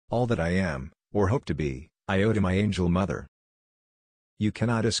All that I am, or hope to be, I owe to my angel mother. You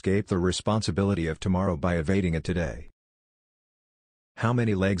cannot escape the responsibility of tomorrow by evading it today. How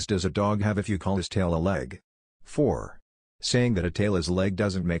many legs does a dog have if you call his tail a leg? 4. Saying that a tail is a leg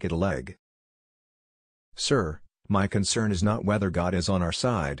doesn't make it a leg. Sir, my concern is not whether God is on our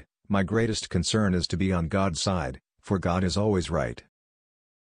side, my greatest concern is to be on God's side, for God is always right.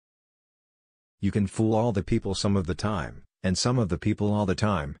 You can fool all the people some of the time, and some of the people all the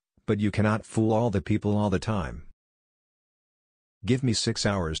time, but you cannot fool all the people all the time. Give me 6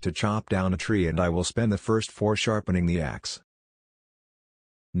 hours to chop down a tree and I will spend the first 4 sharpening the axe.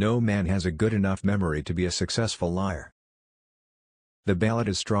 No man has a good enough memory to be a successful liar. The ballot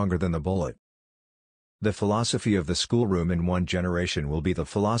is stronger than the bullet. The philosophy of the schoolroom in one generation will be the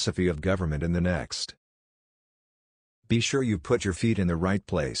philosophy of government in the next. Be sure you put your feet in the right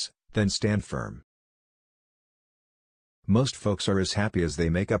place, then stand firm. Most folks are as happy as they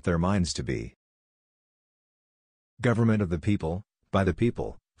make up their minds to be. Government of the people, by the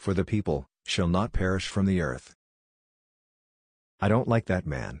people, for the people, shall not perish from the earth. I don't like that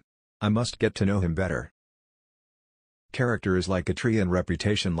man. I must get to know him better. Character is like a tree and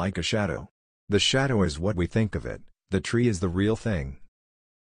reputation like a shadow. The shadow is what we think of it, the tree is the real thing.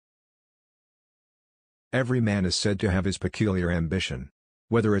 Every man is said to have his peculiar ambition.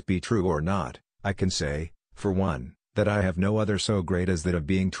 Whether it be true or not, I can say, for one, that I have no other so great as that of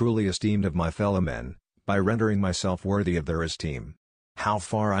being truly esteemed of my fellow men, by rendering myself worthy of their esteem. How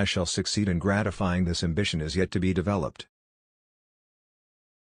far I shall succeed in gratifying this ambition is yet to be developed.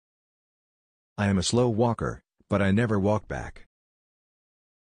 I am a slow walker, but I never walk back.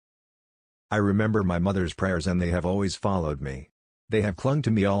 I remember my mother's prayers and they have always followed me. They have clung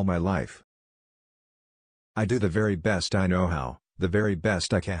to me all my life. I do the very best I know how, the very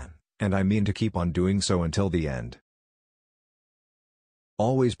best I can, and I mean to keep on doing so until the end.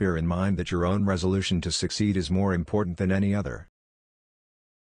 Always bear in mind that your own resolution to succeed is more important than any other.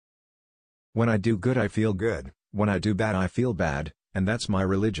 When I do good I feel good, when I do bad I feel bad, and that's my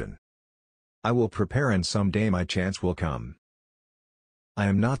religion. I will prepare and someday my chance will come. I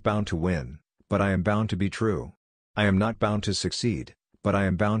am not bound to win, but I am bound to be true. I am not bound to succeed, but I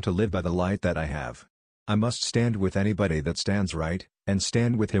am bound to live by the light that I have. I must stand with anybody that stands right, and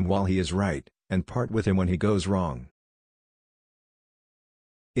stand with him while he is right, and part with him when he goes wrong.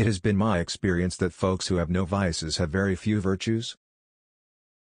 It has been my experience that folks who have no vices have very few virtues.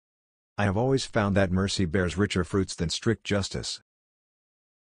 I have always found that mercy bears richer fruits than strict justice.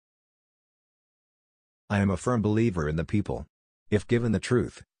 I am a firm believer in the people. If given the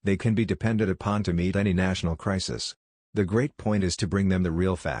truth, they can be depended upon to meet any national crisis. The great point is to bring them the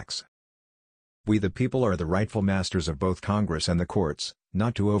real facts. We the people are the rightful masters of both Congress and the courts,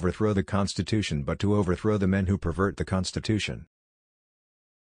 not to overthrow the Constitution but to overthrow the men who pervert the Constitution.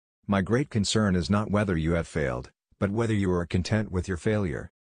 My great concern is not whether you have failed, but whether you are content with your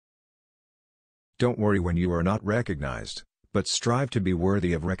failure. Don't worry when you are not recognized, but strive to be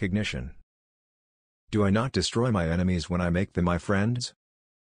worthy of recognition. Do I not destroy my enemies when I make them my friends?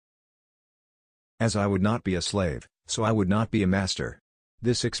 As I would not be a slave, so I would not be a master.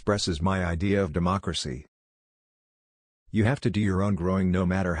 This expresses my idea of democracy. You have to do your own growing no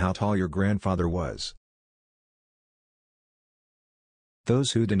matter how tall your grandfather was.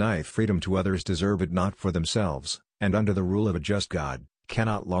 Those who deny freedom to others deserve it not for themselves, and under the rule of a just God,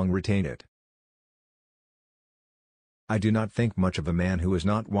 cannot long retain it. I do not think much of a man who is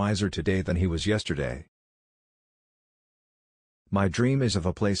not wiser today than he was yesterday. My dream is of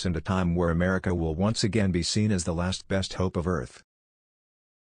a place and a time where America will once again be seen as the last best hope of earth.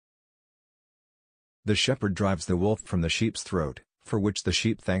 The shepherd drives the wolf from the sheep's throat, for which the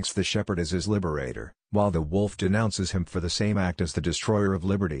sheep thanks the shepherd as his liberator, while the wolf denounces him for the same act as the destroyer of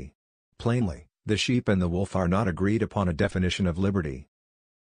liberty. Plainly, the sheep and the wolf are not agreed upon a definition of liberty.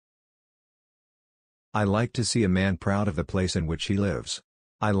 I like to see a man proud of the place in which he lives.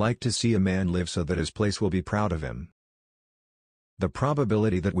 I like to see a man live so that his place will be proud of him. The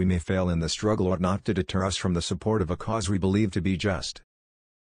probability that we may fail in the struggle ought not to deter us from the support of a cause we believe to be just.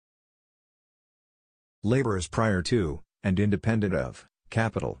 Labor is prior to, and independent of,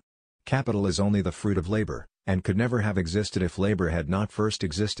 capital. Capital is only the fruit of labor, and could never have existed if labor had not first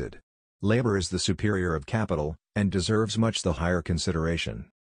existed. Labor is the superior of capital, and deserves much the higher consideration.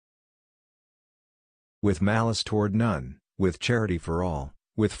 With malice toward none, with charity for all,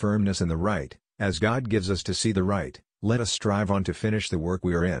 with firmness in the right, as God gives us to see the right, let us strive on to finish the work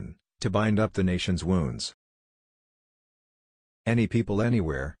we are in, to bind up the nation's wounds. Any people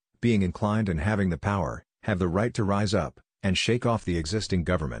anywhere, being inclined and having the power, have the right to rise up, and shake off the existing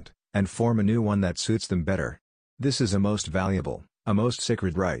government, and form a new one that suits them better. This is a most valuable, A most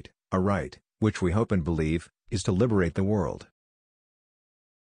sacred right, a right, which we hope and believe, is to liberate the world.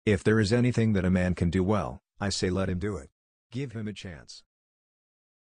 If there is anything that a man can do well, I say let him do it. Give him a chance.